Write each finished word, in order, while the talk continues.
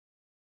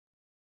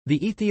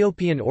The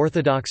Ethiopian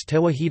Orthodox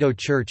Tewahedo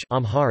Church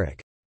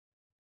Amharic,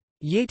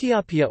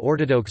 Ethiopian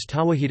Orthodox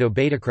Tewahedo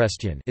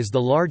Church is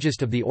the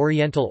largest of the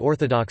Oriental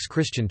Orthodox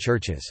Christian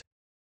churches.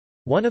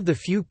 One of the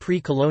few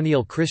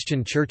pre-colonial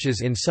Christian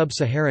churches in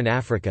sub-Saharan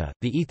Africa,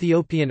 the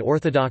Ethiopian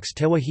Orthodox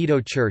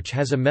Tewahedo Church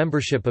has a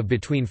membership of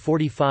between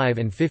 45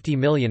 and 50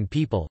 million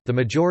people, the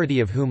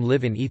majority of whom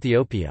live in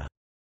Ethiopia.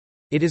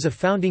 It is a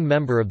founding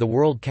member of the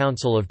World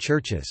Council of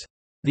Churches.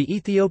 The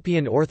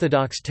Ethiopian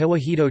Orthodox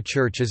Tewahedo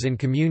Church is in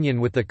communion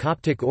with the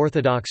Coptic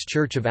Orthodox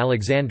Church of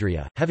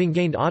Alexandria, having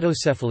gained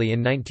autocephaly in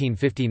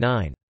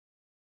 1959.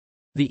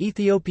 The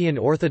Ethiopian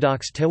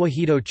Orthodox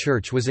Tewahedo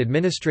Church was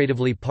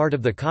administratively part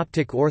of the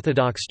Coptic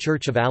Orthodox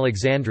Church of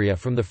Alexandria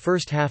from the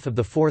first half of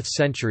the 4th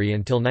century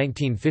until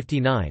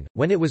 1959,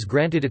 when it was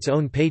granted its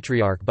own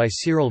patriarch by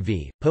Cyril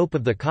V, Pope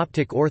of the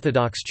Coptic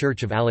Orthodox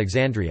Church of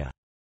Alexandria.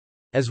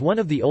 As one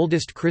of the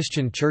oldest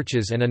Christian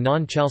churches and a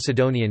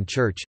non-Chalcedonian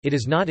church, it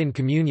is not in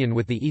communion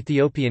with the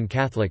Ethiopian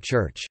Catholic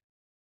Church.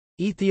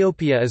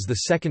 Ethiopia is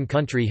the second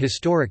country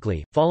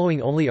historically,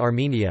 following only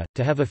Armenia,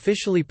 to have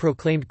officially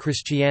proclaimed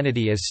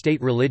Christianity as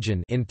state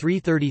religion in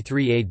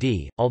 333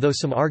 AD, although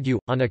some argue,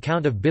 on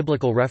account of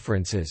biblical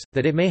references,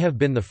 that it may have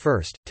been the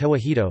first.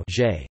 Tewahedo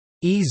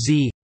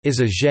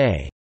is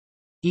a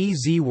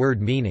ez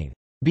word meaning,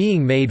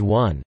 being made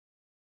one.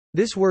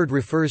 This word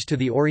refers to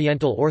the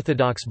Oriental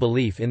Orthodox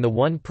belief in the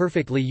one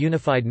perfectly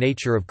unified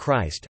nature of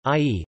Christ,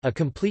 i.e., a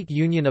complete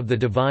union of the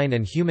divine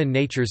and human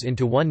natures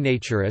into one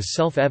nature as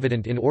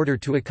self-evident in order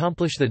to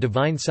accomplish the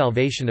divine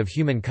salvation of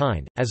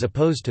humankind, as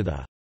opposed to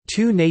the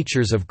two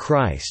natures of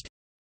Christ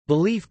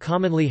belief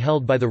commonly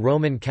held by the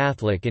Roman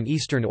Catholic and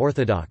Eastern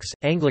Orthodox,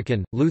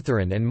 Anglican,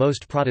 Lutheran and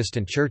most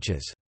Protestant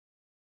churches.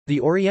 The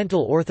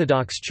Oriental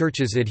Orthodox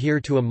churches adhere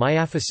to a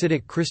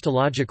Miaphysitic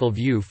Christological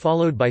view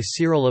followed by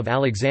Cyril of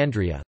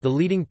Alexandria, the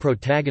leading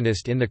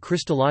protagonist in the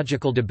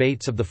Christological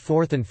debates of the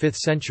 4th and 5th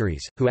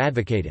centuries, who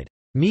advocated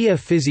Mia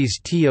physis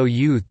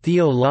tou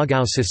theo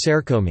logos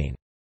acerkomen,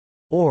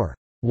 or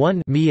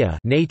one Mia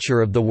nature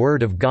of the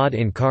Word of God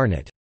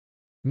incarnate.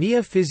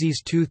 Mia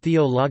physis tou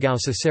theo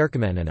logos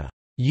acerkomen, and a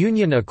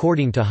union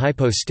according to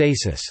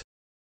hypostasis.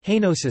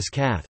 Henosis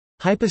kath.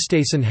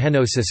 Hypostasin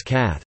henosis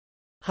kath.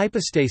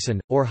 Hypostasin,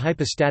 or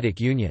hypostatic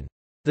union.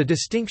 The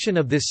distinction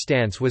of this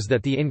stance was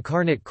that the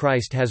incarnate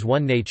Christ has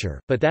one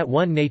nature, but that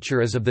one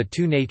nature is of the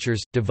two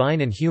natures,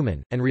 divine and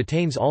human, and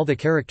retains all the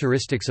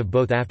characteristics of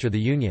both after the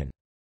union.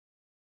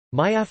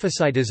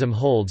 Miaphysitism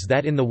holds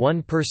that in the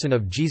one person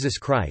of Jesus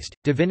Christ,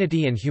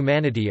 divinity and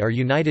humanity are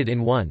united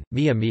in one,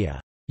 mia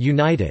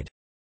united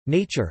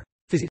nature,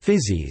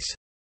 physis,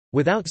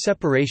 without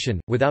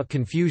separation, without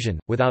confusion,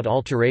 without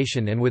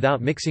alteration and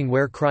without mixing,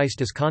 where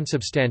Christ is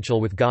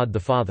consubstantial with God the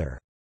Father.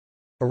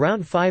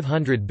 Around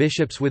 500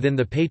 bishops within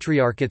the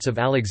Patriarchates of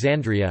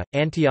Alexandria,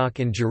 Antioch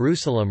and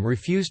Jerusalem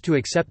refused to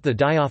accept the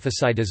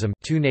diophysitism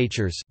two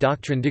natures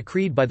doctrine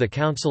decreed by the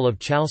Council of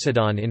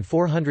Chalcedon in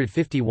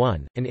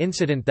 451, an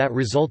incident that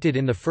resulted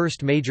in the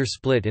first major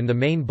split in the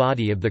main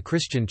body of the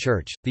Christian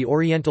Church. The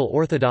Oriental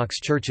Orthodox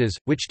churches,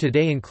 which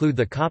today include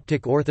the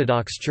Coptic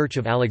Orthodox Church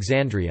of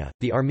Alexandria,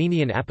 the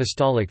Armenian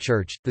Apostolic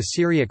Church, the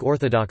Syriac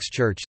Orthodox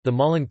Church, the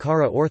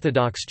Malankara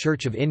Orthodox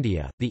Church of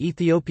India, the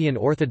Ethiopian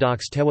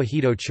Orthodox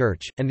Tewahedo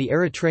Church, and the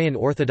Eritrean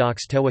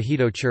Orthodox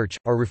Tewahedo Church,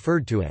 are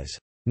referred to as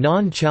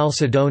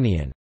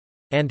non-Chalcedonian,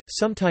 and,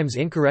 sometimes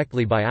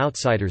incorrectly by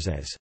outsiders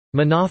as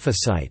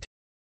Monophysite.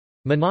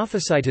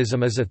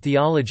 Monophysitism is a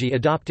theology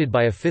adopted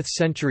by a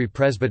 5th-century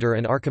presbyter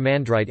and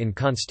archimandrite in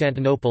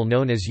Constantinople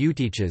known as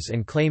Eutyches,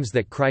 and claims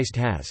that Christ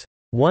has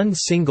one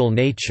single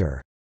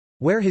nature,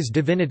 where his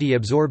divinity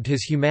absorbed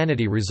his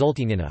humanity,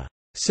 resulting in a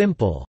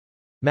simple,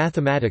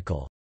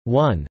 mathematical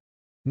one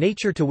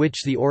nature to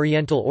which the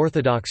Oriental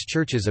Orthodox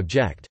churches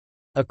object.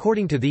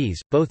 According to these,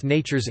 both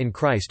natures in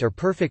Christ are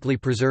perfectly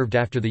preserved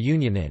after the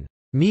union in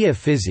mia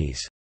physis,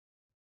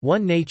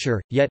 one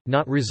nature, yet,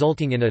 not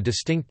resulting in a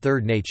distinct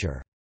third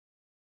nature.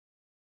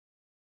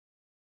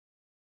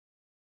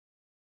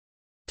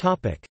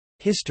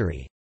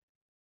 History.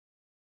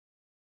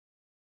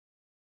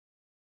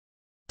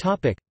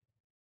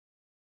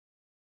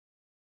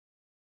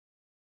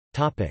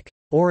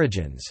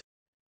 Origins.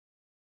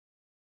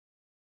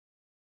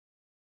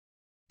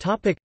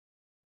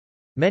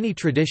 Many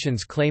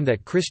traditions claim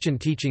that Christian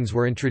teachings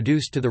were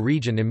introduced to the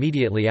region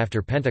immediately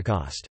after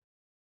Pentecost.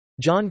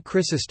 John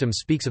Chrysostom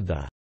speaks of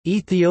the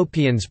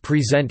Ethiopians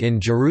present in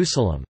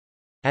Jerusalem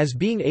as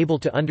being able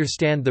to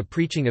understand the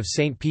preaching of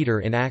St.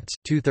 Peter in Acts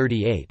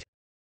 2:38.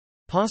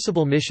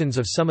 Possible missions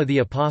of some of the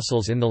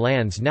apostles in the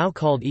lands now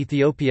called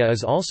Ethiopia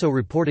is also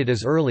reported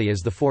as early as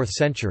the 4th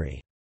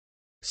century.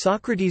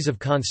 Socrates of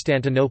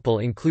Constantinople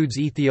includes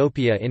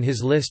Ethiopia in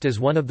his list as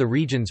one of the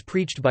regions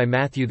preached by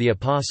Matthew the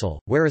Apostle,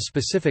 where a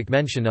specific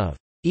mention of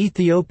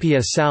Ethiopia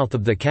south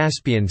of the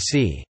Caspian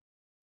Sea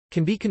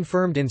can be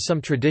confirmed in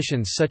some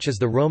traditions such as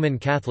the Roman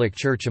Catholic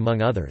Church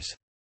among others.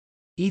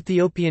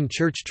 Ethiopian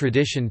church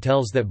tradition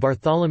tells that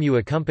Bartholomew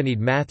accompanied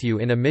Matthew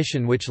in a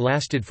mission which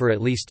lasted for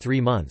at least 3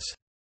 months.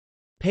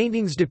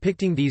 Paintings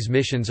depicting these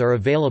missions are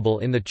available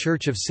in the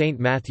Church of St.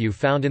 Matthew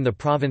found in the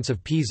province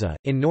of Pisa,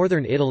 in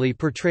northern Italy,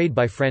 portrayed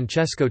by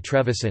Francesco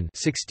Trevisan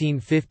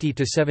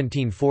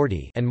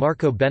 (1650–1740) and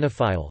Marco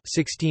Benefial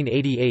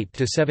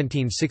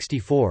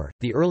 (1688–1764).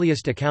 The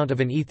earliest account of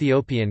an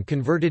Ethiopian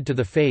converted to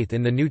the faith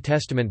in the New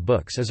Testament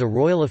books is a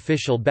royal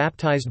official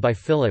baptized by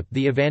Philip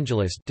the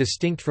Evangelist,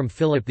 distinct from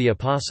Philip the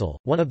Apostle,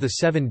 one of the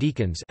 7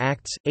 deacons.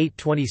 Acts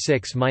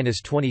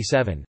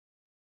 8:26–27.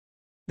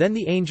 Then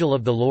the angel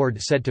of the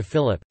Lord said to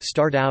Philip,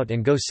 "Start out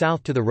and go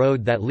south to the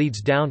road that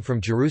leads down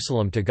from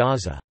Jerusalem to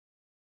Gaza."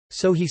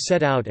 So he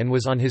set out and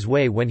was on his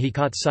way when he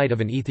caught sight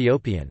of an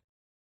Ethiopian.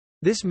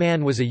 This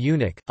man was a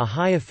eunuch, a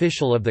high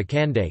official of the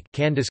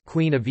Candace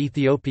queen of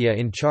Ethiopia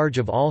in charge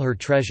of all her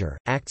treasure.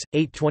 Acts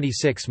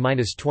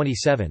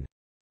 8:26–27.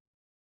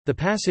 The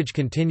passage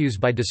continues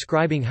by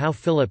describing how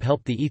Philip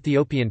helped the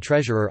Ethiopian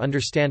treasurer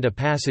understand a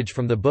passage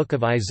from the book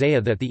of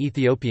Isaiah that the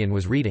Ethiopian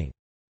was reading.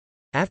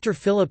 After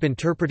Philip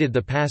interpreted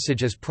the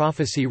passage as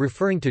prophecy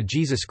referring to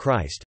Jesus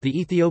Christ, the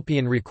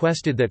Ethiopian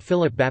requested that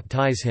Philip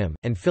baptize him,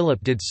 and Philip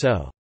did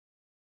so.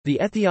 The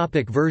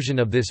Ethiopic version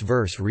of this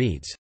verse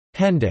reads,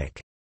 Hendek.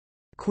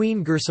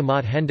 Queen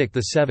Gersamot Hendek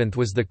VII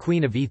was the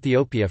Queen of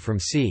Ethiopia from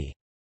c.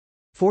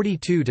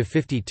 42 to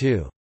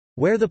 52.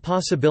 Where the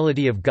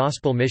possibility of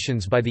gospel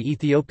missions by the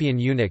Ethiopian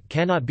eunuch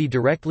cannot be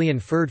directly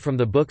inferred from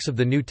the books of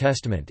the New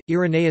Testament,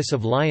 Irenaeus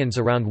of Lyons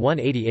around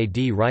 180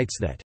 AD writes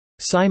that,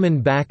 Simon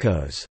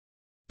Bacchus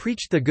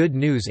preached the good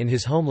news in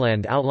his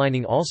homeland,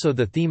 outlining also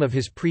the theme of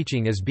his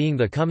preaching as being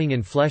the coming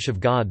in flesh of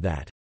God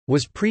that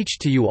was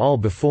preached to you all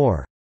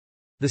before.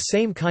 The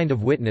same kind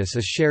of witness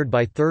is shared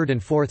by 3rd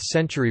and 4th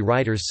century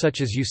writers such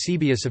as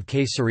Eusebius of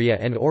Caesarea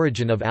and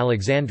Origen of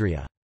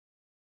Alexandria.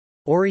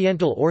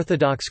 Oriental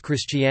Orthodox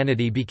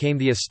Christianity became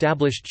the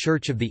established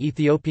church of the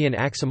Ethiopian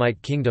Aksumite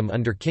kingdom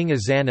under King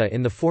Ezana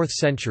in the 4th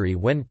century,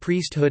 when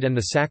priesthood and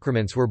the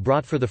sacraments were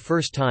brought for the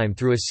first time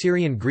through a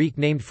Syrian Greek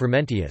named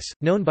Frumentius,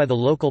 known by the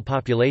local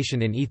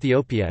population in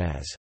Ethiopia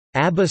as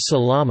Abba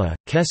Salama,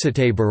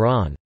 Kesete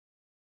Baran,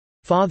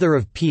 Father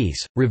of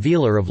Peace,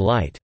 Revealer of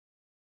Light.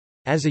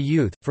 As a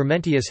youth,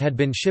 Frumentius had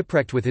been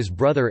shipwrecked with his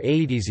brother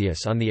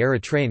Aedesius on the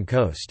Eritrean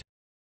coast.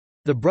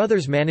 The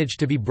brothers managed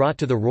to be brought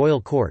to the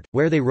royal court,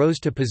 where they rose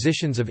to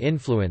positions of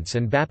influence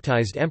and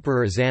baptized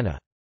Emperor Ezana.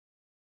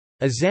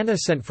 Ezana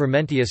sent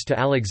Frumentius to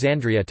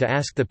Alexandria to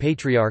ask the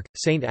Patriarch,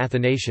 Saint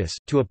Athanasius,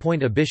 to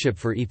appoint a bishop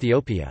for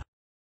Ethiopia.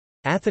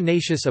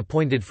 Athanasius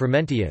appointed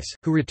Frumentius,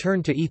 who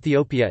returned to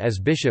Ethiopia as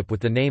bishop with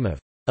the name of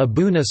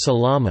Abuna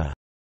Salama.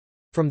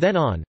 From then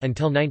on,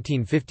 until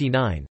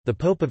 1959, the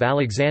Pope of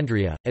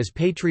Alexandria, as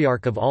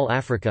Patriarch of all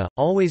Africa,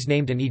 always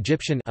named an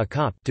Egyptian a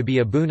Copt to be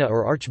Abuna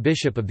or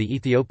Archbishop of the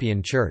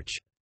Ethiopian Church.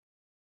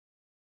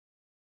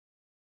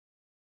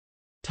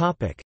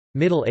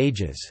 Middle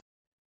Ages.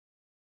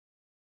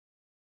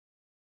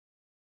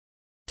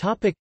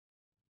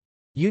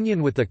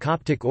 Union with the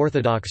Coptic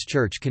Orthodox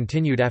Church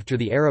continued after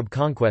the Arab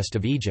conquest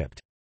of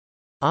Egypt.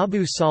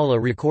 Abu Salih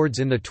records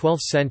in the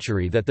 12th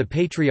century that the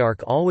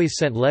Patriarch always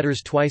sent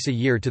letters twice a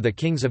year to the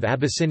kings of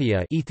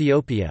Abyssinia,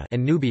 Ethiopia,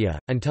 and Nubia,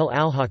 until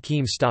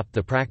al-Hakim stopped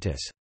the practice.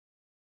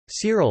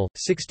 Cyril,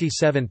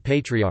 67th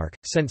Patriarch,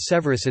 sent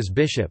Severus as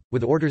bishop,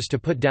 with orders to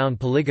put down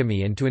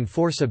polygamy and to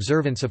enforce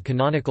observance of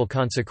canonical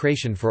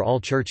consecration for all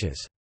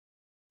churches.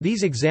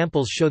 These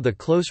examples show the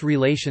close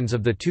relations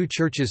of the two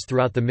churches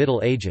throughout the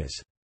Middle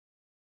Ages.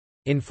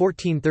 In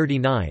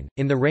 1439,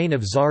 in the reign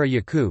of Zara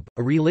Yaqub,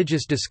 a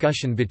religious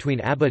discussion between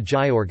Abba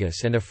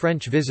Georgis and a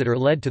French visitor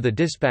led to the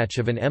dispatch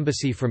of an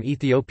embassy from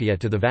Ethiopia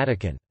to the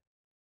Vatican.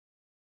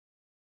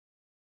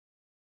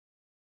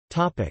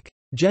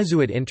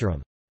 Jesuit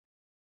interim.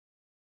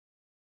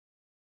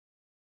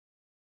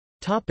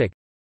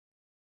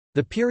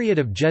 The period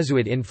of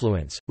Jesuit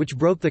influence, which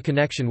broke the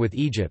connection with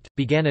Egypt,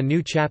 began a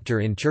new chapter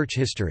in church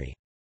history.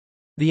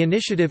 The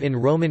initiative in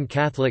Roman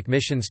Catholic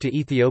missions to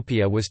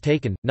Ethiopia was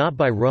taken, not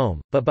by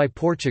Rome, but by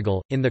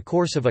Portugal, in the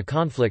course of a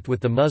conflict with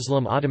the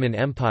Muslim Ottoman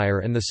Empire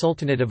and the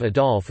Sultanate of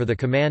Adal for the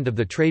command of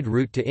the trade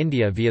route to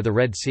India via the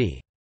Red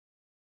Sea.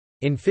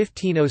 In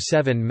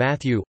 1507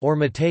 Matthew, or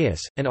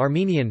Matthias, an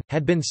Armenian,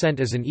 had been sent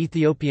as an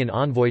Ethiopian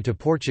envoy to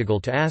Portugal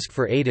to ask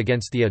for aid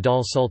against the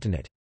Adal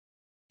Sultanate.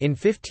 In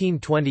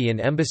 1520 an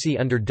embassy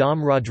under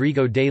Dom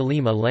Rodrigo de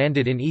Lima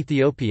landed in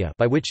Ethiopia,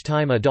 by which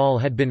time Adal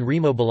had been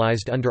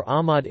remobilized under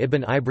Ahmad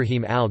ibn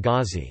Ibrahim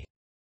al-Ghazi.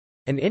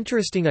 An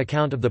interesting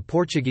account of the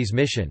Portuguese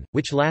mission,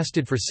 which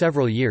lasted for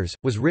several years,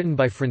 was written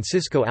by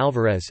Francisco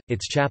Alvarez,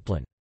 its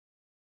chaplain.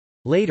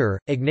 Later,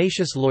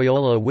 Ignatius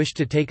Loyola wished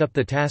to take up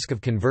the task of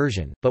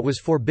conversion, but was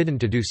forbidden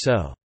to do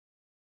so.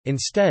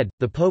 Instead,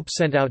 the Pope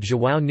sent out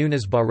João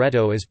Nunes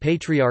Barreto as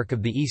Patriarch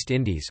of the East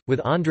Indies,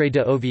 with André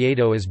de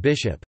Oviedo as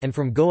bishop, and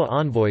from Goa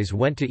envoys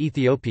went to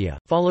Ethiopia,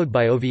 followed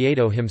by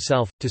Oviedo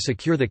himself, to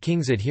secure the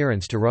king's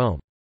adherence to Rome.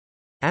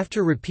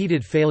 After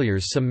repeated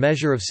failures, some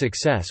measure of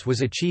success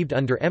was achieved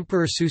under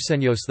Emperor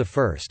Susenyos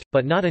I,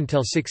 but not until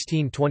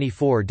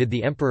 1624 did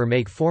the emperor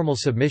make formal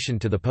submission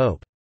to the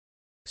Pope.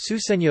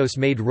 Susenyos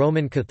made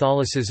Roman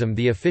Catholicism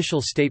the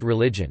official state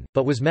religion,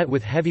 but was met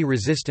with heavy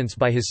resistance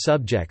by his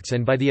subjects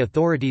and by the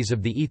authorities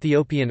of the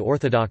Ethiopian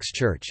Orthodox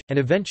Church, and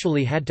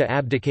eventually had to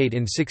abdicate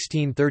in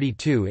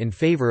 1632 in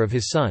favor of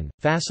his son,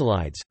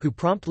 Fasilides, who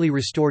promptly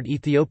restored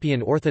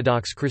Ethiopian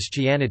Orthodox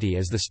Christianity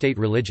as the state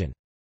religion.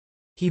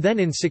 He then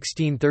in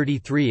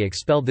 1633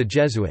 expelled the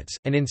Jesuits,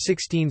 and in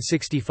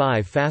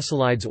 1665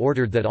 Fasilides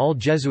ordered that all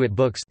Jesuit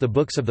books, the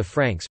books of the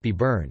Franks, be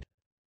burned.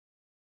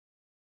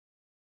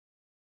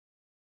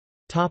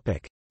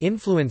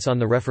 Influence on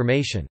the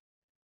Reformation.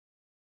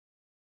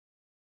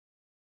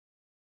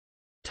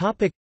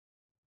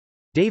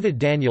 David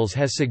Daniels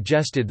has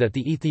suggested that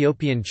the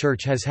Ethiopian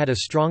Church has had a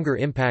stronger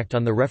impact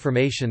on the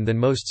Reformation than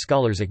most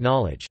scholars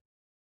acknowledge.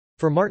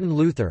 For Martin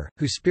Luther,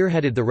 who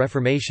spearheaded the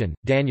Reformation,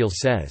 Daniels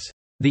says,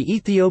 "The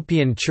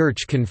Ethiopian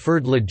Church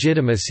conferred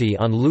legitimacy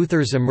on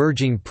Luther's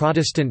emerging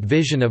Protestant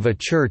vision of a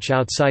church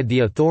outside the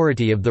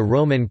authority of the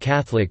Roman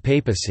Catholic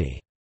papacy,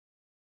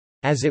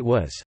 as it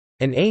was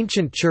an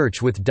ancient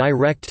church with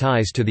direct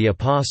ties to the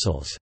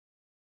apostles."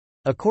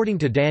 According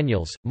to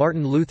Daniels,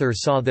 Martin Luther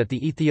saw that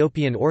the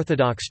Ethiopian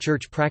Orthodox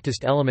Church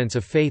practiced elements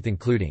of faith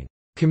including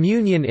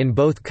communion in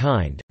both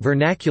kind,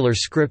 vernacular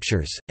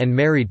scriptures, and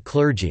married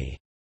clergy,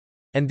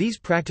 and these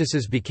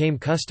practices became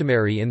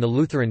customary in the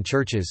Lutheran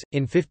churches.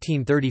 In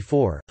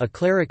 1534, a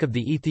cleric of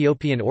the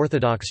Ethiopian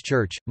Orthodox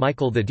Church,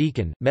 Michael the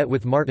Deacon, met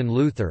with Martin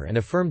Luther and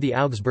affirmed the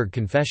Augsburg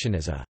Confession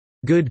as a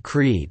good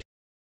creed.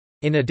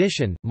 In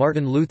addition,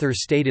 Martin Luther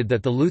stated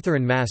that the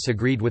Lutheran Mass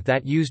agreed with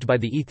that used by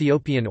the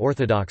Ethiopian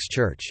Orthodox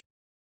Church.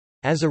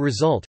 As a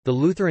result, the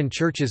Lutheran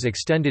churches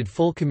extended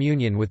full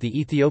communion with the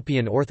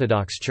Ethiopian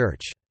Orthodox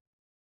Church.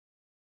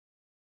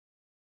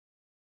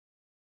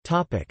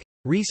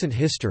 Recent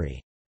history.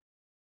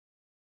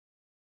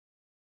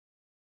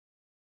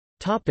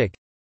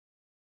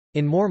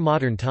 In more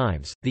modern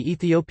times, the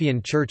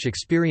Ethiopian Church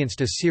experienced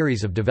a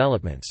series of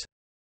developments.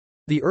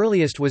 The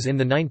earliest was in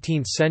the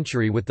 19th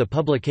century with the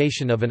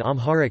publication of an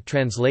Amharic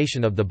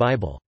translation of the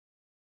Bible.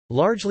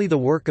 Largely the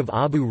work of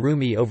Abu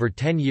Rumi over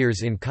 10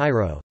 years in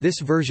Cairo,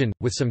 this version,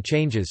 with some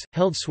changes,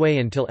 held sway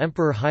until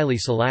Emperor Haile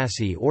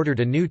Selassie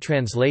ordered a new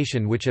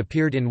translation which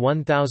appeared in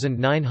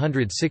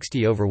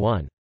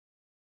 1960/1.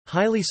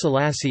 Haile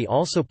Selassie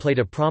also played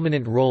a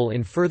prominent role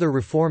in further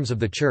reforms of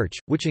the Church,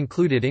 which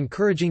included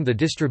encouraging the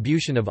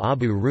distribution of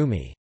Abu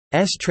Rumi's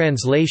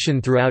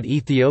translation throughout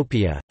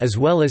Ethiopia, as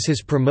well as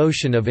his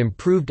promotion of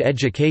improved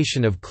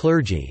education of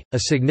clergy, a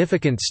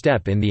significant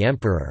step in the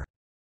emperor's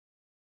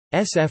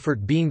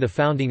effort being the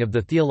founding of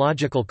the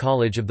Theological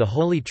College of the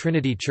Holy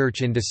Trinity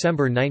Church in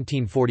December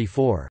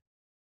 1944.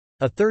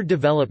 A third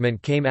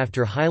development came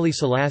after Haile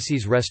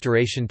Selassie's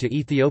restoration to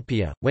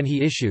Ethiopia, when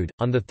he issued,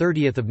 on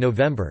 30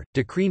 November,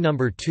 Decree No.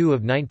 2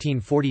 of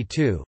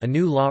 1942, a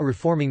new law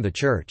reforming the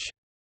Church.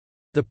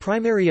 The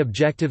primary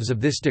objectives of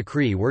this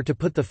decree were to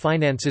put the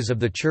finances of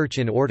the Church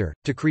in order,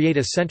 to create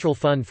a central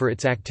fund for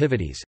its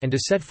activities, and to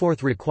set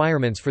forth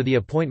requirements for the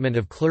appointment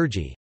of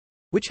clergy,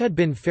 which had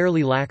been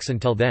fairly lax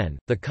until then.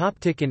 The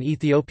Coptic and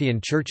Ethiopian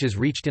churches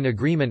reached an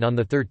agreement on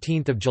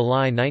 13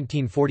 July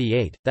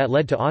 1948, that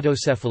led to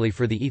autocephaly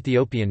for the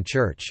Ethiopian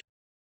Church.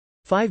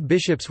 5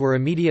 bishops were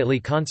immediately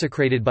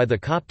consecrated by the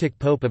Coptic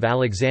Pope of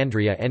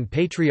Alexandria and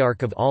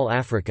Patriarch of all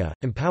Africa,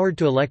 empowered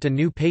to elect a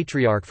new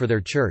patriarch for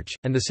their church,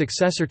 and the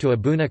successor to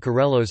Abuna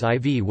Kyrillos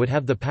IV would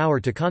have the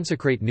power to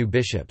consecrate new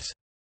bishops.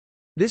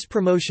 This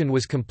promotion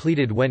was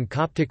completed when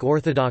Coptic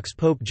Orthodox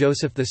Pope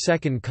Joseph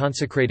II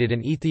consecrated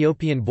an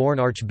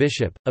Ethiopian-born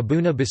archbishop,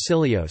 Abuna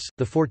Basilios,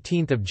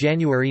 14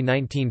 January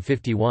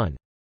 1951.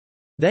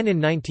 Then in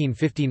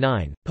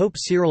 1959, Pope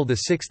Cyril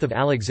VI of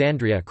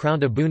Alexandria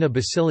crowned Abuna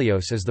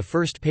Basilios as the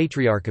first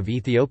Patriarch of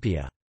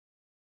Ethiopia.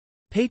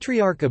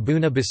 Patriarch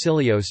Abuna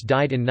Basilios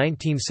died in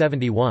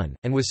 1971,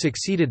 and was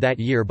succeeded that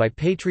year by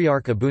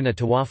Patriarch Abuna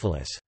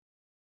Tawaphilus.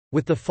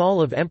 With the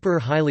fall of Emperor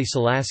Haile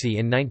Selassie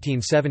in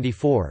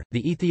 1974,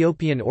 the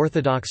Ethiopian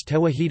Orthodox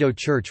Tewahedo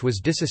Church was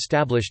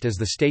disestablished as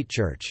the state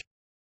church.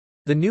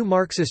 The new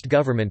Marxist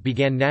government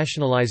began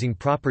nationalizing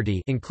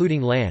property,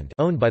 including land,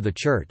 owned by the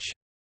church.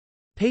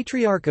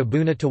 Patriarch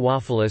Abuna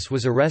Tawaphilus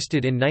was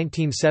arrested in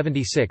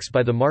 1976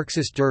 by the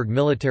Marxist Derg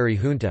military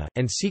junta,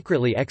 and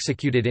secretly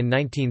executed in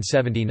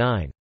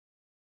 1979.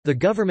 The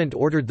government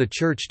ordered the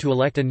church to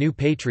elect a new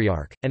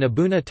patriarch, and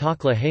Abuna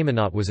Takla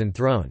Haymanot was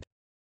enthroned.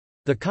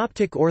 The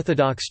Coptic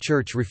Orthodox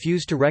Church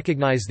refused to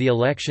recognize the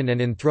election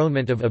and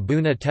enthronement of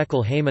Abuna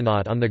Tekel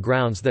Haymanot on the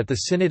grounds that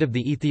the Synod of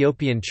the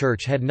Ethiopian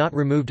Church had not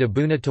removed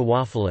Abuna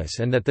Tawaphilus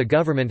and that the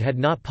government had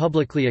not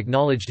publicly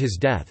acknowledged his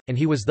death, and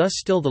he was thus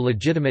still the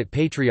legitimate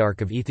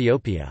Patriarch of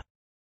Ethiopia.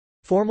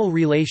 Formal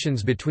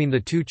relations between the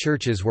two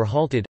churches were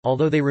halted,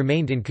 although they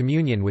remained in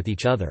communion with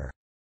each other.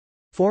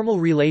 Formal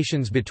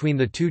relations between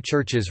the two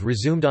churches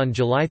resumed on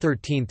July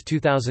 13,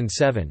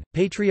 2007.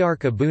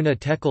 Patriarch Abuna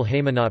Tekel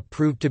Haymanot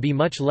proved to be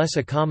much less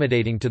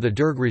accommodating to the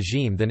Derg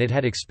regime than it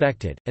had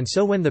expected, and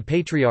so when the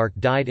patriarch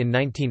died in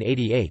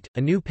 1988,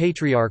 a new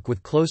patriarch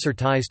with closer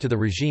ties to the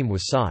regime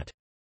was sought.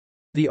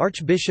 The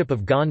Archbishop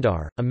of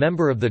Gondar, a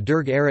member of the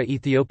Derg-era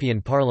Ethiopian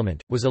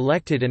parliament, was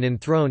elected and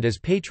enthroned as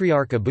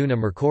Patriarch Abuna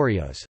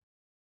Merkurios.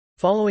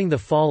 Following the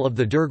fall of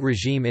the Derg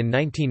regime in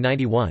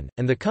 1991,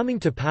 and the coming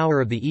to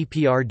power of the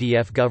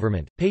EPRDF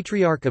government,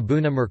 Patriarch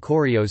Abuna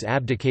Merkurios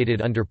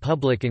abdicated under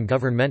public and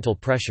governmental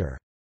pressure.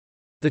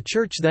 The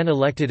Church then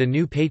elected a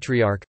new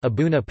patriarch,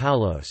 Abuna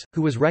Paulos,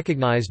 who was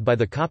recognized by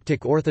the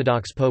Coptic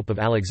Orthodox Pope of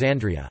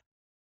Alexandria.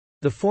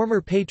 The former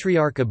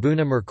Patriarch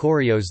Abuna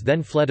Merkurios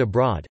then fled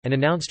abroad, and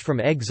announced from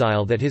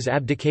exile that his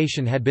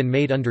abdication had been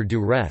made under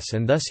duress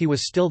and thus he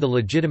was still the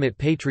legitimate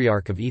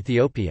Patriarch of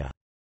Ethiopia.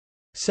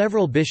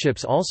 Several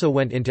bishops also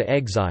went into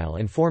exile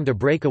and formed a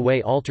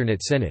breakaway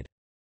alternate synod.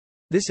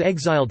 This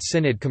exiled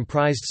synod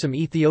comprised some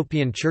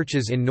Ethiopian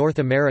churches in North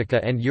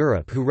America and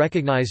Europe who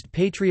recognized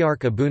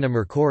Patriarch Abuna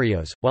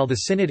Merkurios, while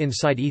the synod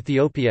inside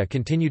Ethiopia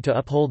continued to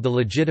uphold the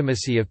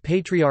legitimacy of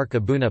Patriarch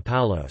Abuna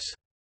Paulos.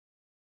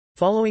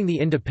 Following the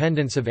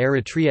independence of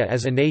Eritrea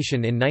as a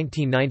nation in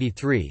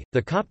 1993,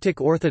 the Coptic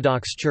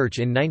Orthodox Church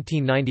in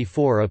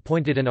 1994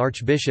 appointed an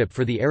archbishop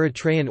for the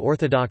Eritrean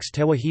Orthodox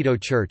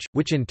Tewahedo Church,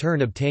 which in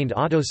turn obtained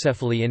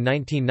autocephaly in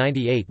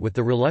 1998 with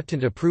the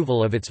reluctant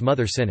approval of its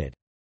mother synod.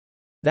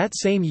 That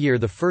same year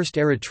the first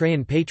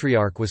Eritrean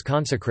patriarch was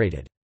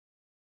consecrated.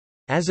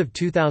 As of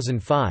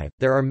 2005,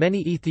 there are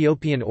many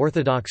Ethiopian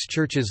Orthodox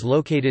churches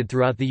located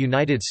throughout the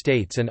United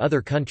States and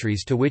other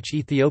countries to which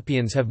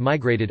Ethiopians have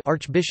migrated.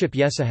 Archbishop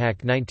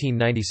Yesahak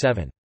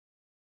 1997.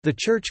 The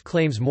church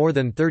claims more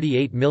than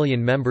 38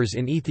 million members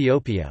in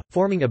Ethiopia,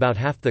 forming about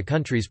half the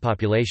country's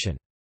population.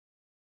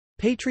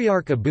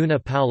 Patriarch Abuna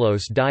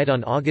Paulos died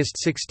on August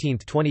 16,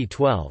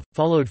 2012,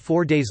 followed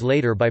 4 days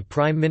later by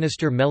Prime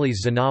Minister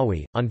Meles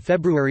Zenawi. On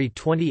February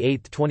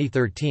 28,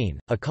 2013,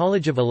 a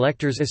college of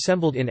electors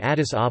assembled in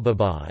Addis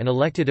Ababa and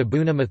elected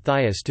Abuna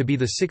Matthias to be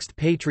the sixth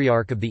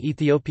Patriarch of the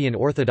Ethiopian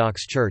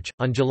Orthodox Church.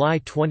 On July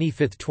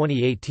 25,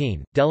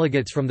 2018,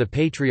 delegates from the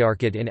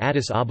Patriarchate in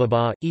Addis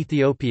Ababa,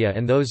 Ethiopia,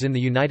 and those in the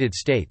United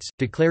States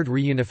declared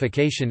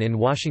reunification in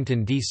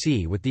Washington,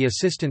 D.C. with the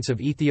assistance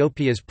of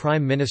Ethiopia's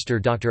Prime Minister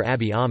Dr.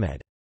 Abiy Ahmed.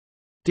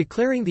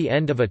 Declaring the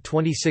end of a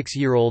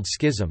 26-year-old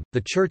schism,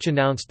 the Church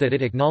announced that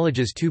it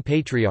acknowledges two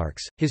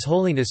patriarchs, His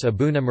Holiness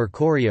Abuna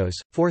Merkurios,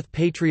 4th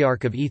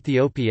Patriarch of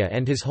Ethiopia,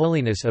 and His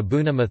Holiness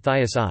Abuna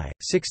Matthias I,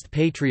 6th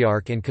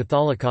Patriarch and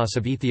Catholicos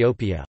of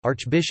Ethiopia,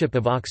 Archbishop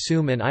of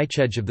Aksum and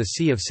Ichej of the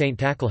See of St.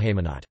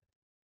 Takelhaimanot.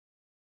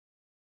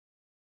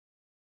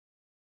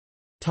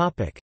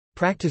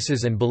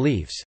 Practices and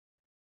beliefs.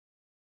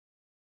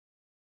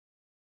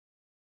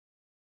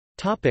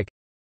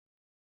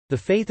 The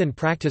faith and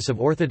practice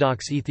of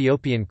Orthodox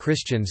Ethiopian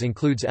Christians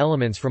includes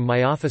elements from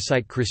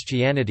Miaphysite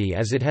Christianity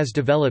as it has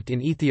developed in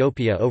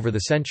Ethiopia over the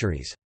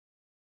centuries.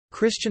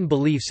 Christian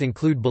beliefs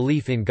include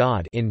belief in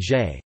God in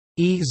J.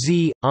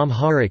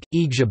 Amharic,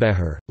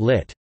 Igjebeher,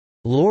 lit.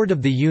 Lord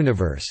of the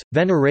Universe,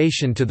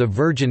 veneration to the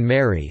Virgin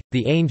Mary,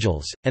 the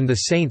angels, and the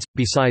saints,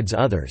 besides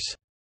others.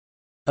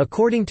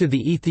 According to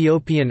the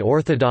Ethiopian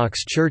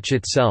Orthodox Church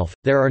itself,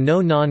 there are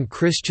no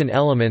non-Christian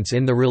elements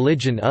in the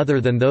religion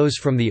other than those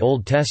from the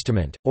Old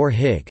Testament, or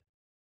Hig.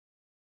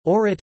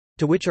 Orit,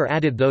 to which are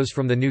added those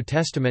from the New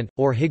Testament,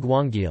 or Hig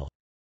Wangil.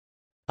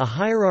 A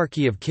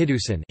hierarchy of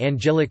Kiddusin,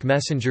 angelic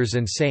messengers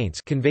and saints,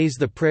 conveys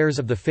the prayers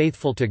of the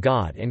faithful to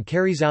God and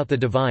carries out the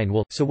divine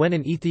will, so when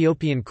an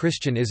Ethiopian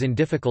Christian is in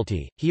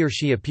difficulty, he or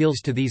she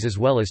appeals to these as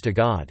well as to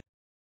God.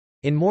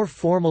 In more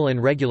formal and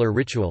regular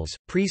rituals,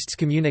 priests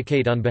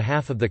communicate on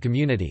behalf of the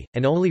community,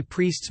 and only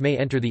priests may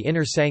enter the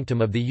inner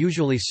sanctum of the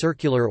usually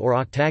circular or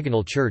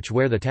octagonal church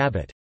where the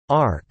tablet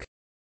ark,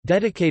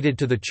 dedicated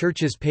to the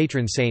church's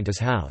patron saint, is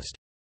housed.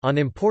 On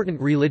important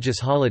religious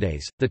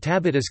holidays, the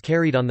tablet is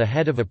carried on the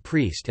head of a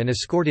priest and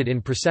escorted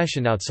in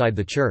procession outside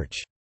the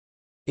church.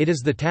 It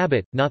is the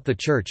tablet, not the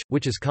church,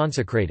 which is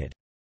consecrated.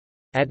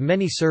 At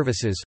many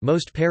services,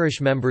 most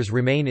parish members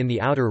remain in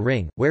the outer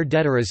ring, where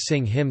debtors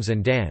sing hymns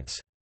and dance.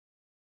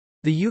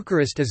 The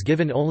Eucharist is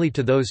given only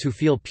to those who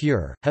feel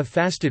pure, have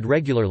fasted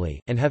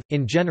regularly, and have,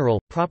 in general,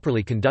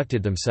 properly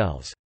conducted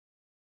themselves.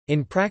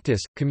 In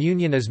practice,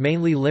 communion is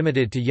mainly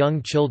limited to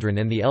young children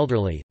and the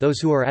elderly.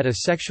 Those who are at a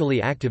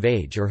sexually active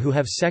age or who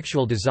have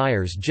sexual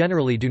desires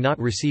generally do not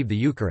receive the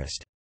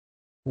Eucharist.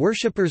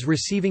 Worshippers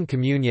receiving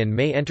communion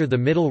may enter the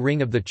middle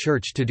ring of the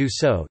church to do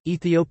so.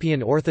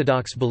 Ethiopian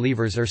Orthodox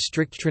believers are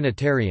strict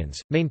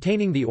Trinitarians,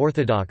 maintaining the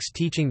Orthodox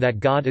teaching that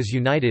God is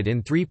united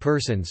in three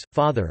persons,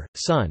 Father,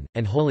 Son,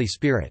 and Holy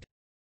Spirit.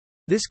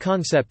 This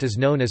concept is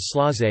known as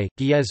Slaze,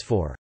 Giez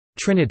for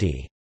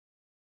Trinity.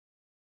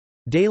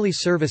 Daily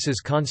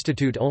services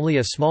constitute only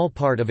a small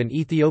part of an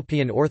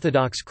Ethiopian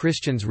Orthodox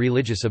Christian's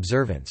religious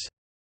observance.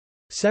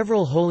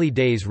 Several holy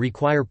days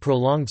require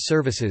prolonged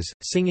services,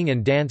 singing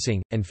and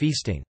dancing, and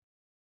feasting.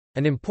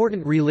 An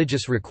important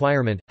religious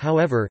requirement,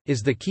 however,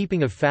 is the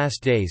keeping of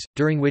fast days,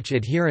 during which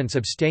adherents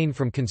abstain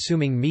from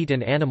consuming meat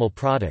and animal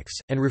products,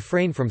 and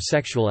refrain from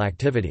sexual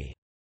activity.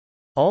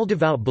 All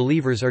devout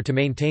believers are to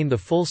maintain the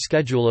full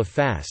schedule of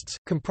fasts,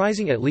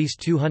 comprising at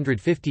least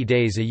 250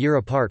 days a year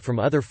apart from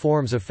other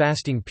forms of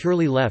fasting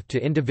purely left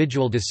to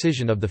individual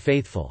decision of the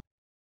faithful.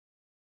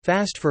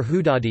 Fast for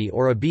Hudadi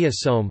or Abia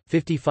Som,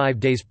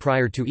 55 days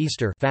prior to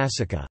Easter,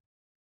 Fasika.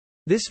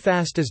 This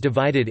fast is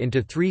divided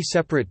into 3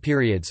 separate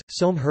periods: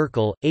 Som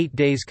Herkel, 8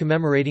 days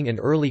commemorating an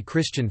early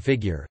Christian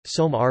figure;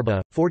 Som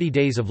Arba, 40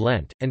 days of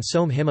Lent; and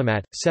Som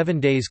Himamat,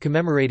 7 days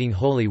commemorating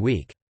Holy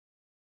Week.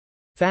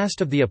 Fast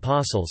of the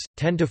Apostles,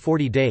 10 to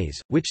 40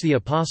 days, which the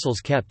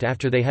Apostles kept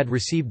after they had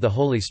received the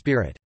Holy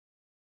Spirit.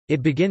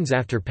 It begins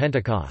after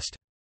Pentecost.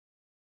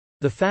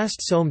 The fast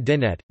Som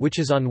Dinet, which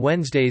is on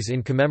Wednesdays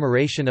in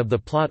commemoration of the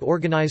plot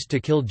organized to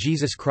kill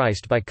Jesus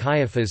Christ by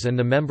Caiaphas and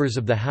the members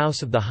of the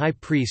house of the high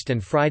priest,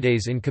 and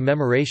Fridays in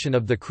commemoration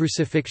of the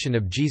crucifixion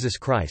of Jesus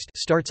Christ,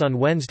 starts on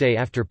Wednesday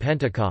after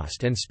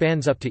Pentecost and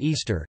spans up to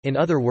Easter, in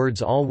other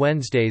words all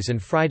Wednesdays and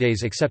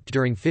Fridays except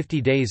during 50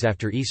 days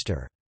after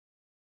Easter.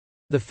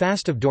 The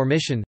fast of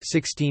Dormition,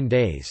 16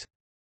 days.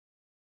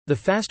 The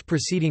fast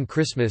preceding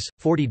Christmas,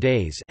 40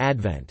 days,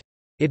 Advent.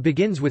 It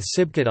begins with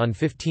Sibkat on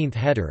 15th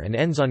Heder and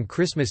ends on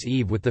Christmas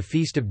Eve with the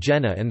Feast of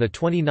Jenna and the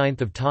 29th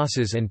of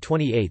Tosses and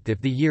 28th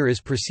if the year is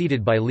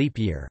preceded by leap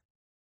year.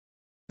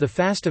 The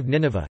Fast of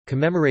Nineveh,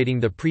 commemorating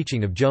the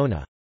preaching of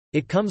Jonah.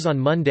 It comes on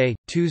Monday,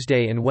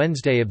 Tuesday and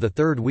Wednesday of the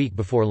 3rd week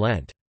before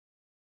Lent.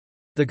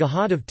 The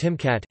Gahad of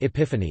Timkat,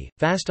 Epiphany,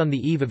 fast on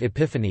the eve of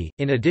Epiphany.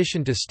 In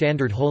addition to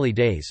standard holy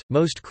days,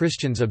 most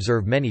Christians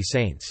observe many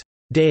saints'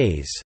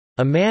 days.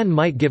 A man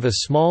might give a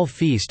small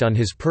feast on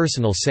his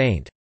personal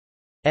saint.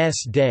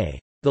 Day.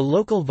 The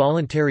local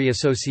voluntary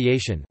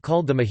association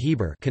called the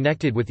Mahiber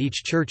connected with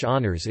each church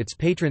honors its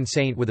patron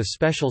saint with a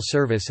special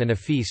service and a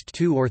feast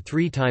 2 or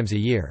 3 times a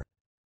year.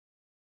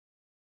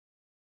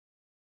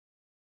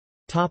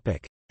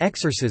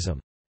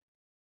 Exorcism.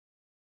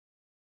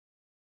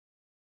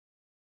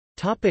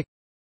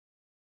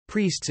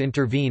 Priests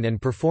intervene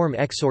and perform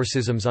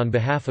exorcisms on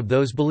behalf of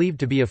those believed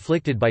to be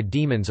afflicted by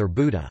demons or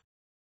Buddha.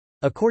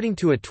 According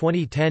to a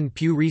 2010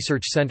 Pew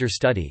Research Center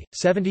study,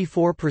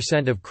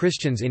 74% of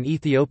Christians in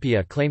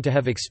Ethiopia claim to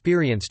have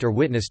experienced or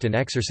witnessed an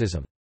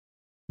exorcism.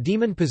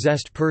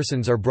 Demon-possessed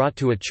persons are brought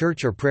to a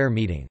church or prayer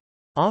meeting.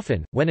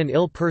 Often, when an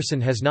ill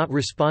person has not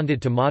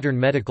responded to modern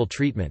medical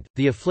treatment,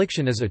 the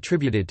affliction is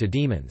attributed to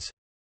demons.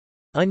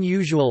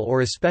 Unusual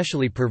or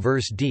especially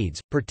perverse deeds,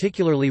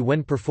 particularly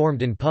when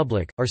performed in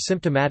public, are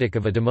symptomatic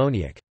of a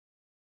demoniac.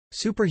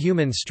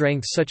 Superhuman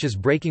strength such as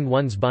breaking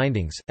one's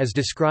bindings, as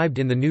described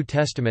in the New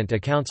Testament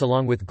accounts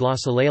along with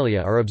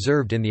glossolalia are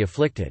observed in the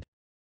afflicted.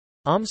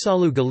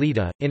 Amsalu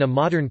Galita, in a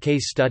modern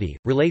case study,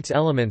 relates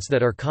elements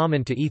that are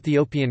common to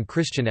Ethiopian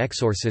Christian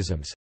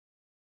exorcisms.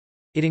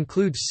 It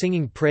includes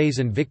singing praise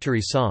and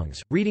victory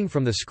songs, reading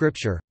from the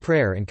scripture,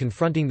 prayer and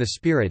confronting the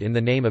spirit in the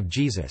name of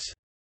Jesus.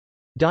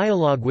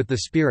 Dialogue with the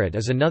spirit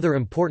is another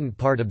important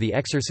part of the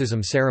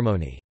exorcism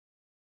ceremony.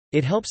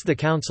 It helps the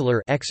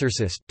counselor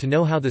exorcist to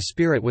know how the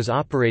spirit was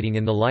operating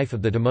in the life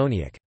of the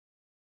demoniac.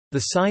 The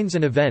signs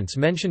and events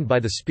mentioned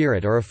by the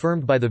spirit are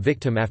affirmed by the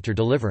victim after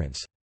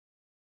deliverance.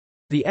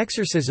 The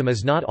exorcism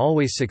is not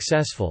always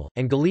successful,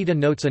 and Galita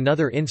notes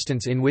another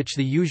instance in which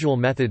the usual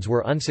methods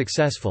were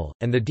unsuccessful,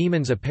 and the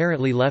demons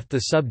apparently left the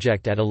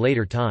subject at a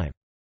later time.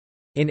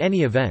 In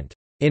any event,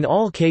 in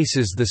all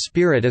cases the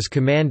spirit is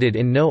commanded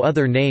in no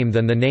other name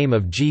than the name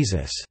of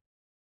Jesus.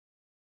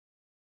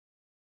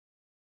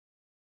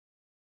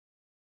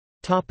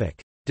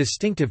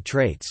 Distinctive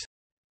traits.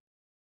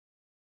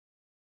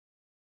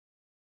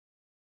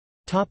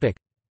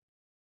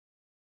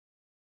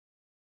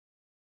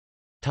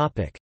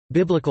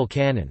 Biblical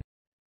canon.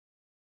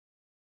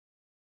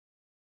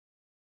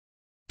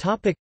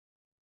 The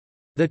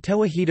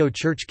Tewahedo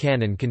Church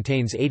canon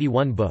contains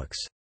 81 books.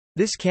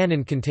 This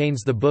canon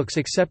contains the books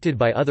accepted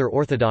by other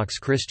Orthodox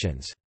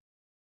Christians.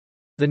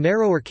 The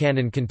narrower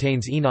canon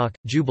contains Enoch,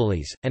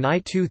 Jubilees, and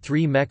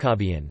I-2-3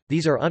 Maccabean.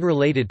 These are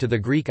unrelated to the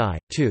Greek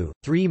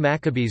I-2-3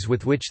 Maccabees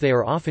with which they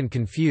are often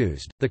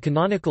confused. The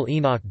canonical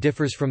Enoch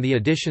differs from the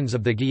editions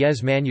of the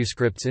Ge'ez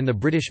manuscripts in the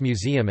British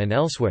Museum and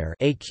elsewhere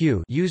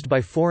 (AQ) used by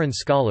foreign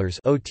scholars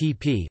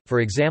 (OTP), for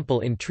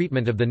example in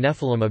treatment of the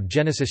Nephilim of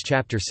Genesis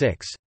chapter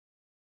 6.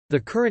 The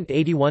current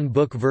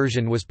 81-book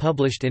version was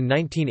published in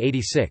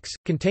 1986,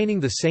 containing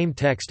the same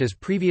text as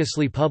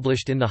previously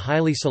published in the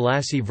Haile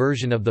Selassie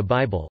version of the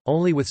Bible,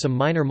 only with some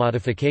minor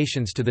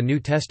modifications to the New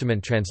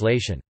Testament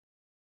translation.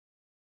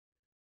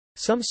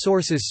 Some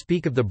sources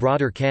speak of the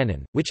broader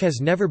canon, which has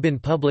never been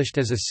published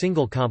as a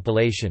single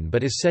compilation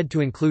but is said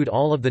to include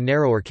all of the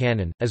narrower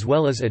canon, as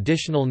well as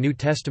additional New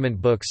Testament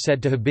books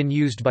said to have been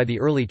used by the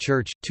early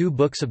Church, 2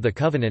 books of the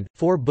Covenant,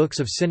 4 books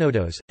of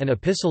Synodos, an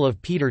epistle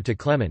of Peter to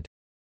Clement,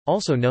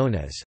 also known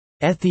as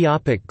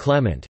Ethiopic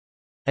Clement,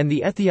 and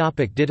the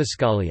Ethiopic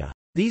Didascalia.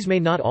 These may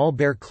not all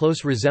bear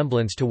close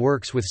resemblance to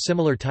works with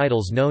similar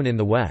titles known in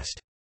the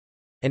West.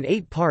 An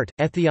 8-part,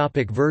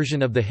 Ethiopic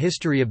version of the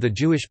history of the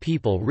Jewish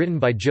people written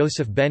by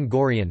Joseph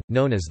ben-Gurion,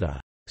 known as the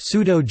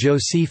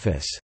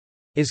Pseudo-Josephus,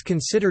 is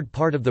considered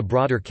part of the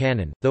broader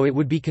canon, though it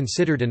would be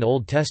considered an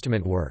Old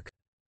Testament work.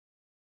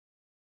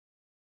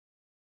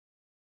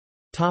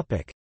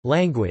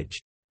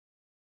 Language.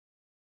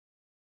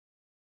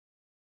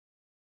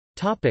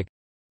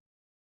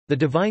 The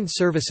divine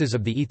services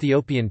of the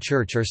Ethiopian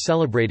Church are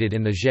celebrated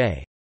in the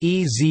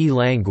Ge'ez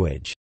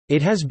language.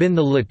 It has been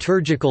the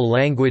liturgical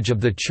language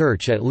of the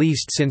Church at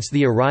least since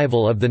the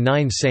arrival of the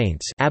 9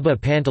 saints Abba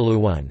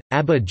Pantaleon,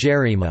 Abba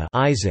Jerima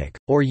Isaac,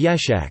 or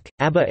Yeshak,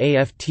 Abba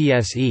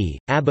Aftse,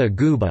 Abba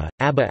Guba,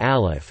 Abba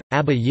Aleph,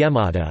 Abba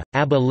Yemada,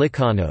 Abba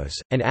Likanos,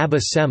 and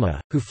Abba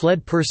Sema, who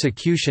fled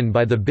persecution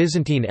by the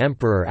Byzantine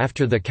Emperor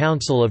after the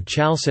Council of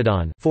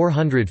Chalcedon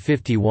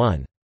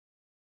 451.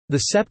 The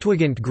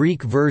Septuagint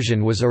Greek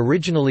version was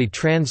originally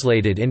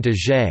translated into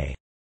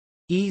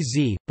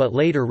Ge'ez, but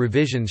later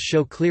revisions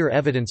show clear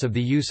evidence of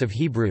the use of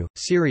Hebrew,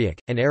 Syriac,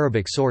 and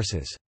Arabic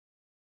sources.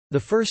 The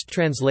first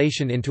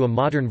translation into a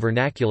modern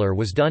vernacular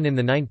was done in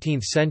the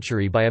 19th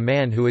century by a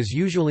man who is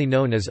usually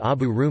known as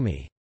Abu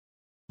Rumi.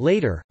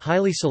 Later,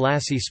 Haile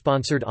Selassie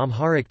sponsored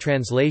Amharic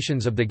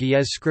translations of the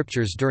Ge'ez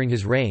scriptures during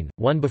his reign,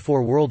 one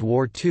before World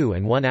War II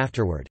and one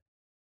afterward.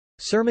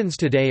 Sermons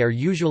today are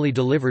usually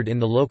delivered in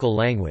the local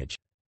language.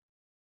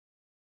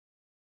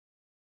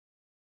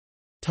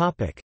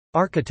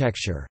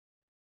 Architecture.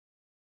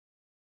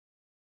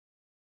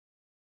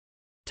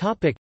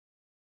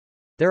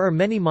 There are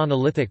many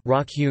monolithic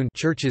rock-hewn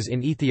churches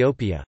in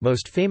Ethiopia,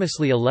 most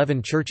famously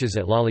 11 churches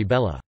at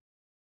Lalibela.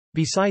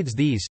 Besides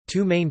these,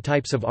 2 main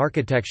types of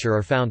architecture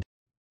are found: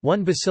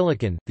 one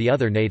basilican, the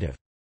other native.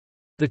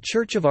 The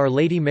Church of Our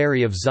Lady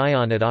Mary of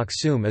Zion at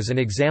Aksum is an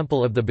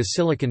example of the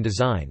basilican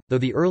design, though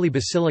the early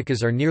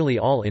basilicas are nearly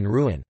all in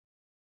ruin.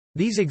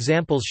 These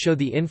examples show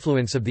the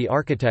influence of the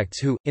architects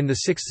who, in the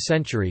 6th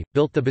century,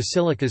 built the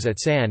basilicas at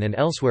San and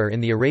elsewhere in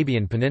the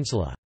Arabian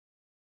Peninsula.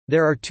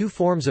 There are 2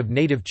 forms of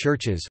native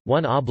churches,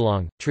 one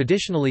oblong,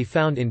 traditionally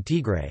found in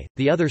Tigray,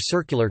 the other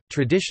circular,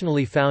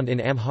 traditionally found in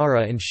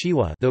Amhara and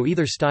Shewa, though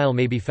either style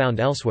may be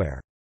found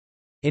elsewhere.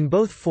 In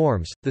both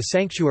forms, the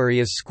sanctuary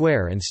is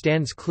square and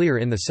stands clear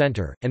in the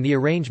center, and the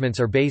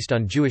arrangements are based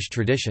on Jewish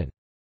tradition.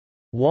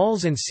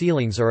 Walls and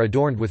ceilings are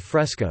adorned with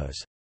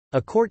frescoes.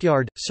 A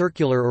courtyard,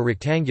 circular or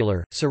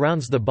rectangular,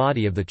 surrounds the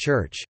body of the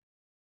church.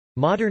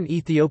 Modern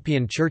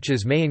Ethiopian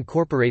churches may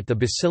incorporate the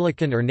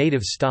basilican or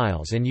native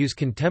styles and use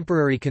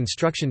contemporary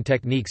construction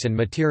techniques and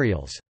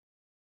materials.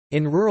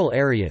 In rural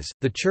areas,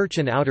 the church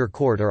and outer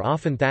court are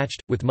often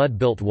thatched, with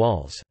mud-built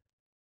walls.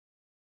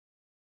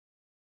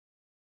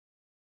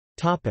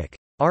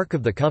 Ark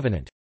of the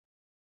Covenant.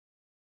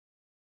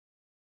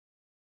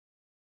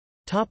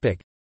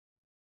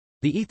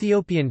 The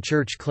Ethiopian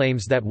Church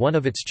claims that one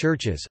of its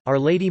churches, Our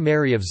Lady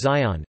Mary of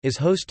Zion, is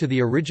host to the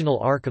original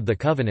Ark of the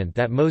Covenant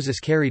that Moses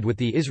carried with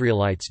the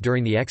Israelites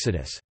during the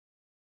Exodus.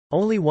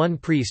 Only one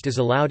priest is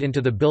allowed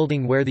into the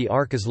building where the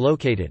Ark is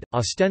located,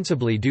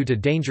 ostensibly due to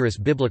dangerous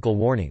biblical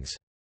warnings.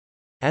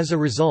 As a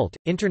result,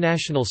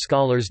 international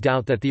scholars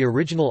doubt that the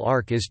original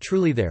Ark is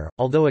truly there,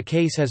 although a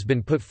case has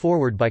been put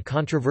forward by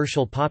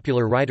controversial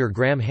popular writer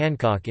Graham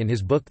Hancock in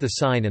his book The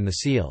Sign and the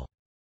Seal.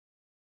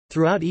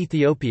 Throughout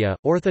Ethiopia,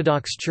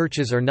 Orthodox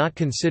churches are not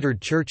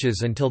considered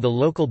churches until the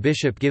local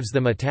bishop gives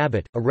them a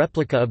tablet, a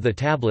replica of the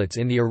tablets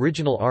in the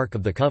original Ark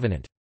of the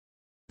Covenant.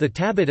 The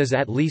tablet is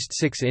at least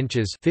 6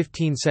 inches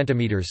 (15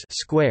 centimeters)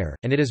 square,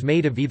 and it is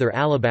made of either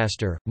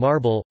alabaster,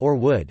 marble, or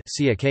wood,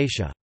 see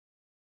acacia.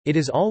 It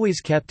is always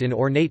kept in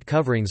ornate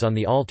coverings on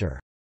the altar.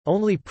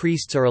 Only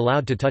priests are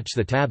allowed to touch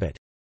the tablet.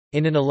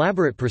 In an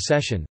elaborate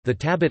procession, the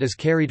tablet is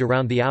carried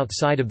around the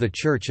outside of the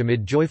church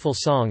amid joyful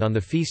song on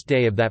the feast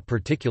day of that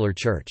particular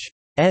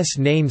church's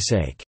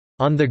namesake.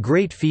 On the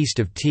Great Feast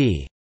of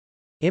T.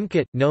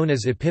 Imkut, known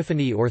as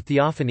Epiphany or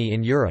Theophany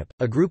in Europe,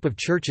 a group of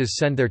churches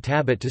send their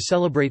tablet to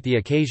celebrate the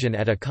occasion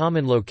at a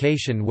common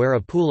location where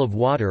a pool of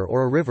water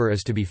or a river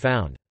is to be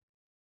found.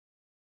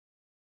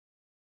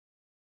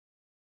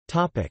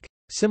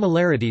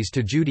 Similarities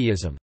to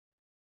Judaism.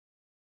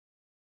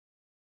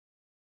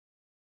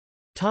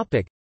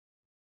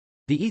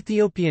 The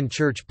Ethiopian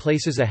Church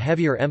places a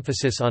heavier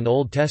emphasis on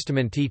Old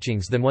Testament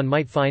teachings than one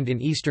might find in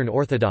Eastern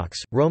Orthodox,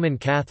 Roman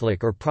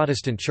Catholic or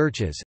Protestant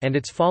churches, and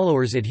its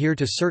followers adhere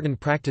to certain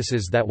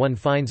practices that one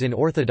finds in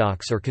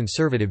Orthodox or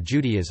Conservative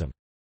Judaism.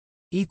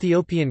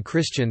 Ethiopian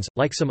Christians,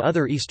 like some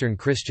other Eastern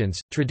Christians,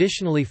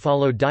 traditionally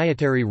follow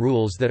dietary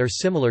rules that are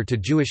similar to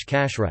Jewish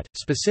kashrut,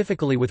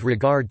 specifically with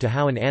regard to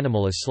how an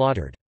animal is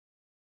slaughtered.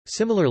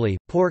 Similarly,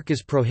 pork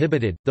is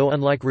prohibited, though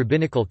unlike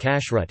rabbinical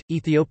kashrut,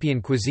 Ethiopian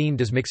cuisine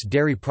does mix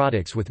dairy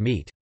products with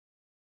meat.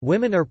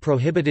 Women are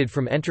prohibited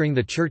from entering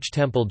the church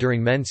temple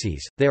during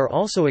menses. They are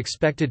also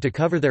expected to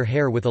cover their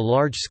hair with a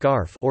large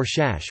scarf or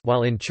shash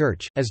while in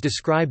church, as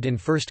described in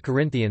 1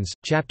 Corinthians,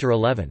 chapter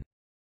 11.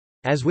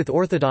 As with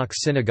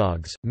Orthodox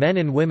synagogues, men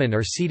and women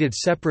are seated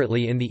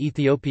separately in the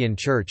Ethiopian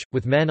Church,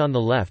 with men on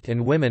the left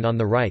and women on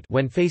the right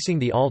when facing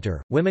the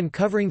altar, women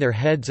covering their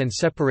heads, and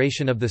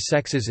separation of the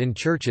sexes in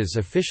churches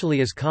officially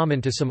is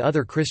common to some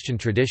other Christian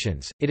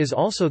traditions. It is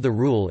also the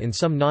rule in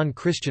some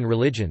non-Christian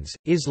religions,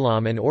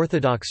 Islam and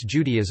Orthodox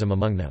Judaism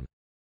among them.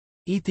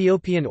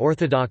 Ethiopian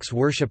Orthodox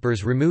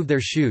worshippers remove their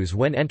shoes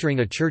when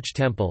entering a church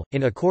temple,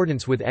 in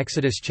accordance with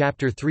Exodus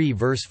chapter 3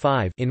 verse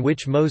 5, in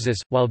which Moses,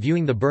 while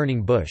viewing the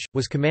burning bush,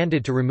 was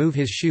commanded to remove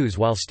his shoes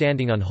while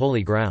standing on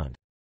holy ground.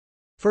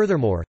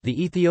 Furthermore,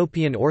 the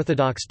Ethiopian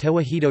Orthodox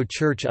Tewahedo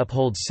Church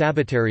upholds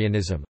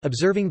Sabbatarianism,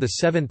 observing the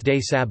seventh-day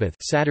Sabbath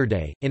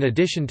Saturday, in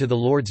addition to the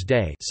Lord's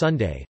Day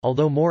Sunday,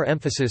 although more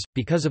emphasis,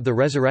 because of the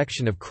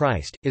resurrection of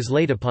Christ, is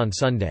laid upon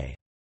Sunday.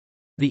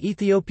 The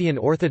Ethiopian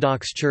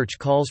Orthodox Church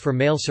calls for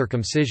male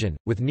circumcision,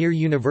 with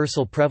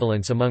near-universal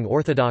prevalence among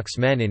Orthodox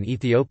men in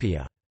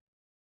Ethiopia.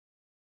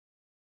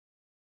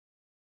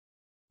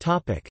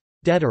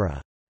 Dedera.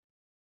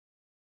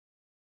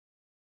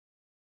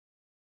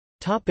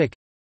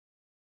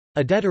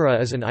 A dedera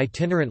is an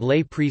itinerant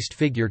lay priest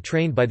figure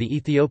trained by the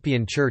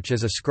Ethiopian Church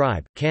as a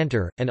scribe,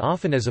 cantor, and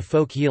often as a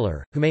folk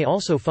healer, who may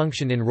also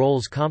function in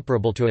roles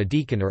comparable to a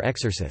deacon or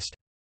exorcist.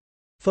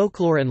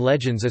 Folklore and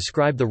legends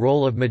ascribe the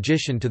role of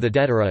magician to the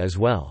dedera as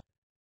well.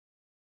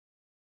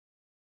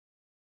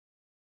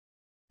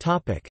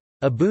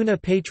 Abuna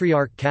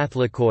Patriarch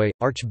Catholicoi,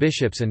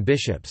 archbishops and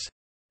bishops.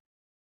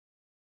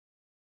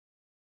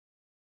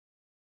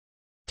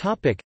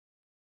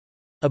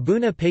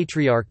 Abuna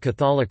Patriarch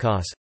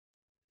Catholicos.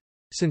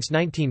 Since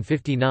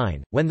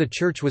 1959, when the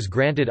church was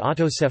granted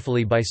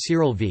autocephaly by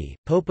Cyril V,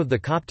 Pope of the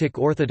Coptic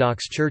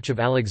Orthodox Church of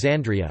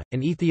Alexandria,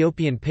 an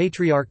Ethiopian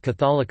Patriarch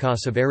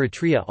Catholicos of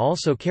Eritrea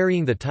also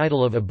carrying the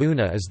title of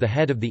Abuna is the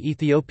head of the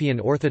Ethiopian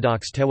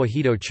Orthodox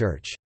Tewahedo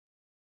Church.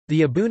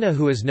 The Abuna,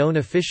 who is known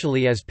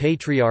officially as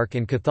Patriarch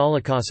and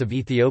Catholicos of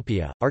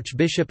Ethiopia,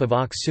 Archbishop of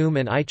Aksum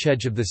and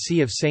Ichej of the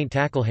See of St.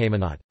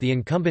 Takelhaimanot, the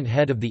incumbent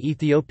head of the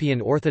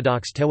Ethiopian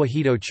Orthodox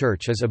Tewahedo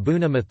Church is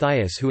Abuna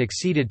Matthias, who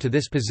acceded to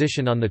this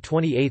position on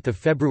 28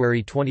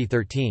 February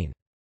 2013.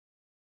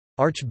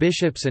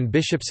 Archbishops and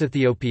Bishops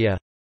Ethiopia.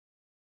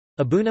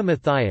 Abuna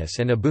Matthias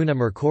and Abuna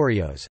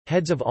Mercurios,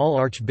 heads of all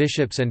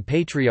archbishops and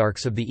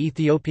patriarchs of the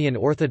Ethiopian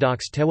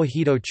Orthodox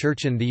Tewahedo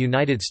Church in the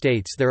United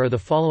States. There are the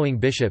following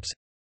bishops: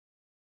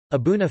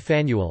 Abuna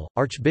Phanuel,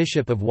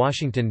 Archbishop of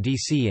Washington,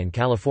 D.C. and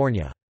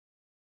California.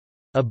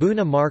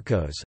 Abuna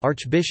Marcos,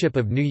 Archbishop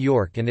of New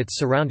York and its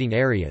surrounding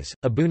areas.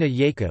 Abuna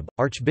Jacob,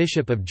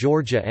 Archbishop of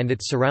Georgia and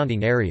its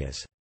surrounding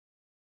areas.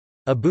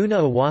 Abuna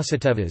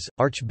Awasatevas,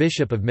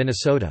 Archbishop of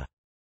Minnesota.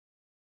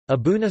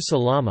 Abuna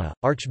Salama,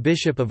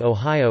 Archbishop of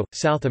Ohio,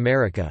 South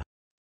America.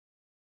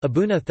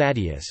 Abuna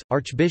Thaddeus,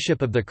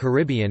 Archbishop of the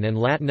Caribbean and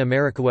Latin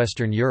America,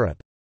 Western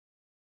Europe.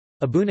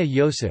 Abuna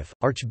Yosef,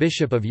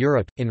 Archbishop of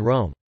Europe, in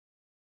Rome.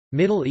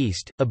 Middle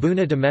East,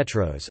 Abuna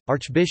Demetros,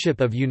 Archbishop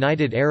of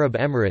United Arab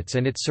Emirates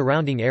and its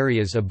surrounding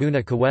areas.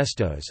 Abuna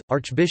Kawestos,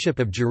 Archbishop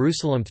of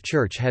Jerusalem. The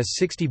Church has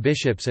 60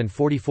 bishops and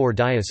 44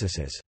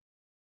 dioceses.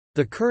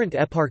 The current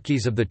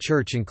eparchies of the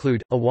Church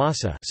include,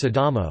 Awasa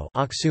Sadamo,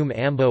 Aksum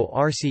Ambo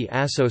Arsi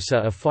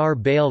Asosa Afar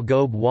Baal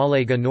Gob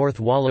Walega North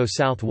Wallo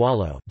South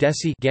Wallo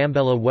Desi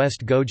Gambela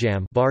West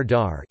Gojam Bar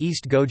Dar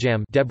East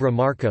Gojam Debra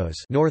Marcos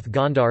North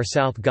Gondar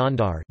South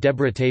Gondar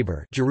Debra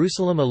Tabor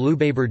Jerusalem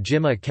Alubaber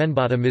Jimma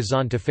Kenbata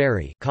Mizan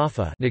Teferi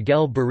Kafa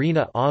Nagel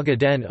Barina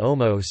Agaden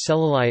Omo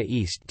Selalaya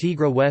East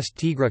Tigra West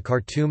Tigra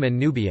Khartoum and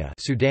Nubia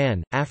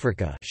Sudan,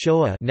 Africa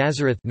Shoa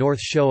Nazareth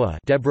North Shoa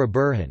Debra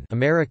Burhan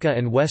America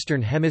and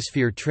Western Hemisphere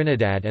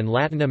Trinidad and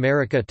Latin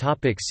America.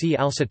 See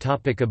also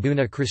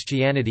Abuna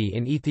Christianity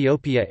in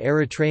Ethiopia.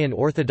 Eritrean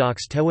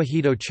Orthodox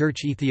Tewahedo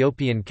Church,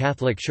 Ethiopian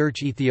Catholic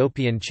Church,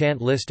 Ethiopian chant.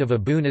 List of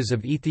Abunas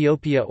of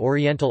Ethiopia.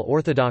 Oriental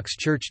Orthodox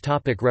Church.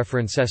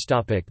 References.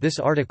 This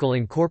article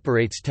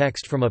incorporates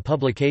text from a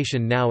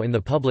publication now in the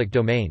public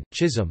domain.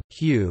 Chisholm,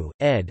 Hugh,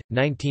 ed.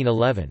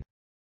 1911.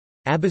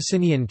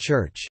 Abyssinian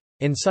Church.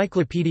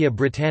 Encyclopædia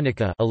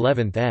Britannica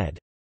 11th ed.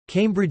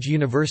 Cambridge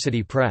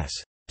University Press.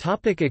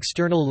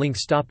 External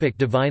links.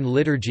 Divine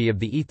Liturgy of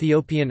the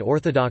Ethiopian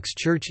Orthodox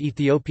Church.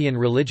 Ethiopian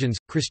religions,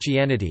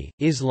 Christianity,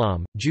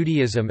 Islam,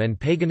 Judaism and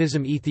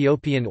Paganism.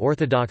 Ethiopian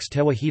Orthodox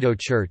Tewahedo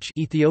Church.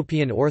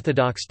 Ethiopian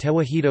Orthodox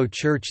Tewahedo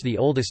Church, the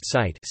oldest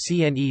site.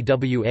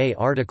 CNEWA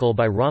article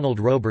by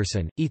Ronald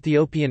Roberson,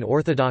 Ethiopian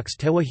Orthodox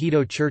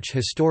Tewahedo Church.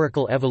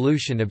 Historical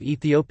evolution of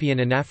Ethiopian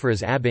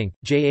Anaphoras. Abink,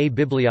 J. A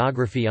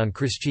Bibliography on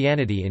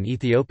Christianity in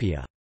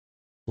Ethiopia.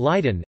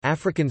 Leiden,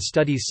 African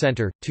Studies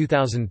Center,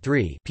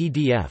 2003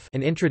 PDF.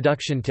 An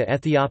Introduction to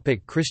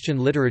Ethiopic Christian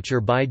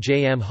Literature by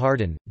J. M.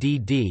 Harden,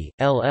 D.D.,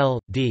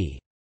 LL.D.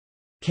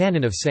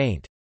 Canon of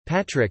St.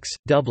 Patrick's,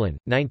 Dublin,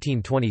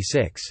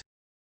 1926.